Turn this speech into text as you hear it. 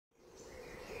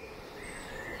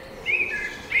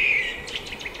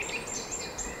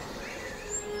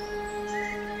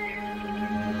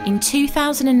In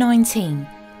 2019,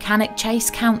 Cannock Chase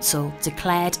Council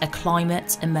declared a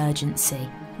climate emergency.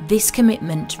 This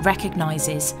commitment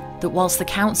recognises that whilst the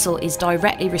council is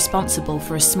directly responsible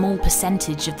for a small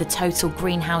percentage of the total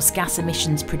greenhouse gas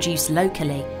emissions produced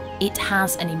locally, it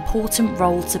has an important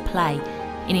role to play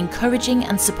in encouraging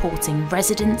and supporting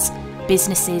residents,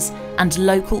 businesses and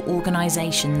local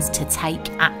organisations to take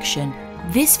action.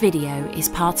 This video is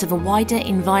part of a wider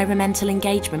environmental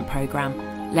engagement programme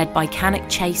led by Cannock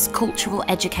Chase Cultural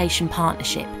Education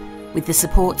Partnership with the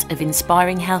support of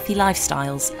Inspiring Healthy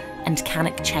Lifestyles and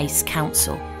Cannock Chase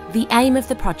Council. The aim of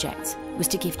the project was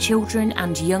to give children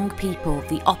and young people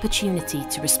the opportunity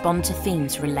to respond to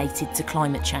themes related to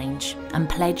climate change and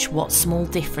pledge what small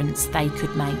difference they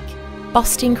could make.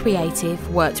 Boston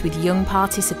Creative worked with young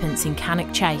participants in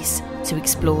Cannock Chase to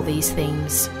explore these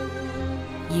themes,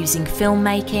 using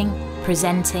filmmaking,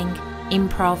 presenting,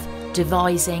 improv,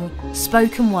 devising,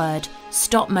 spoken word,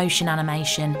 stop motion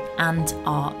animation and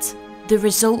art. The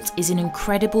result is an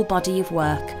incredible body of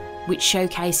work which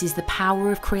showcases the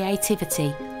power of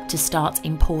creativity to start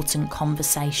important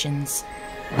conversations.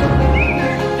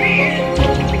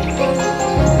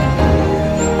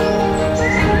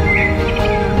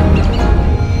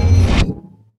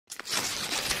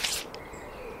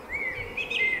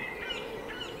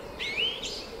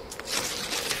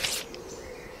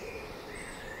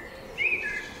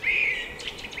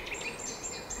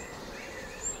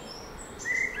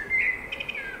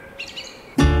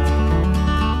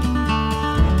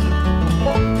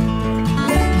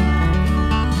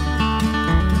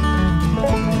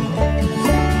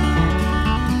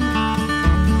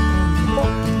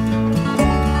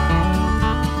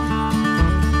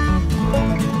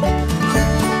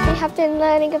 Been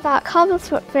learning about carbon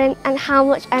footprint and how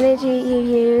much energy you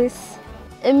use.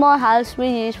 In my house we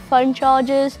use phone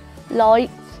chargers,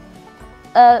 lights,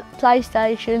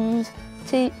 PlayStations,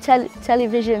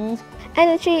 televisions.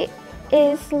 Energy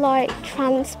is like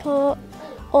transport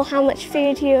or how much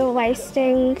food you're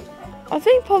wasting. I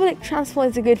think public transport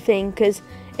is a good thing because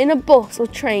in a bus or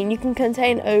train you can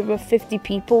contain over 50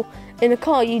 people. In a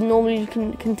car you normally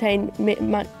can contain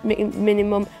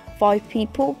minimum 5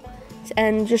 people,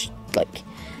 and just like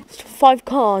 5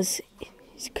 cars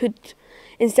could,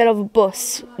 instead of a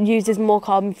bus, uses more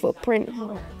carbon footprint.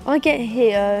 I get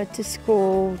here to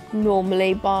school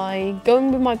normally by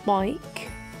going with my bike,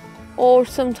 or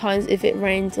sometimes if it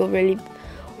rains or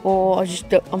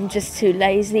I'm just too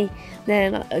lazy,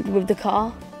 then with the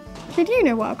car. Did you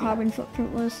know what a carbon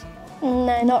footprint was?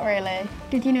 No, not really.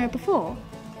 Did you know it before?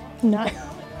 No.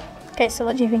 Okay, so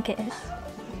what do you think it is?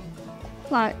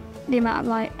 Like the amount of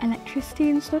like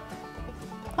electricity and stuff?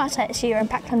 I'd say it's your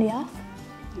impact on the earth.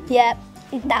 Yeah,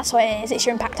 that's what it is, it's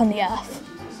your impact on the earth.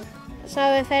 So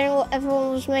if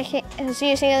everyone was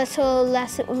using a little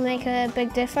less, it would make a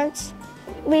big difference?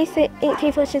 We think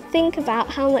people should think about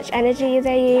how much energy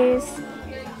they use.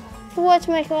 If we were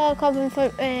to make our carbon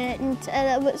footprint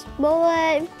a little bit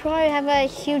smaller, it would probably have a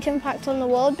huge impact on the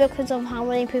world because of how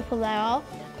many people there are.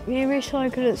 We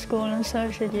recycle at school and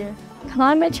so should you.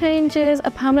 Climate change is a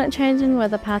permanent change in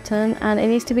weather pattern and it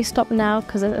needs to be stopped now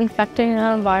because it's affecting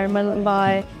our environment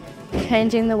by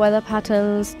changing the weather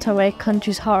patterns to make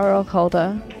countries hotter or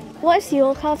colder. What's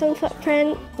your carbon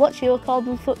footprint? What's your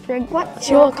carbon footprint? What's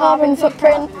your carbon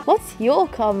footprint? What's your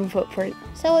carbon footprint?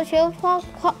 So what's your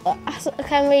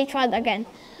can we try that again?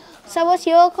 So what's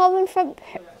your carbon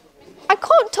footprint? I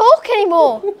can't talk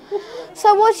anymore.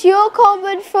 So what's your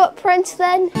carbon footprint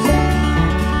then?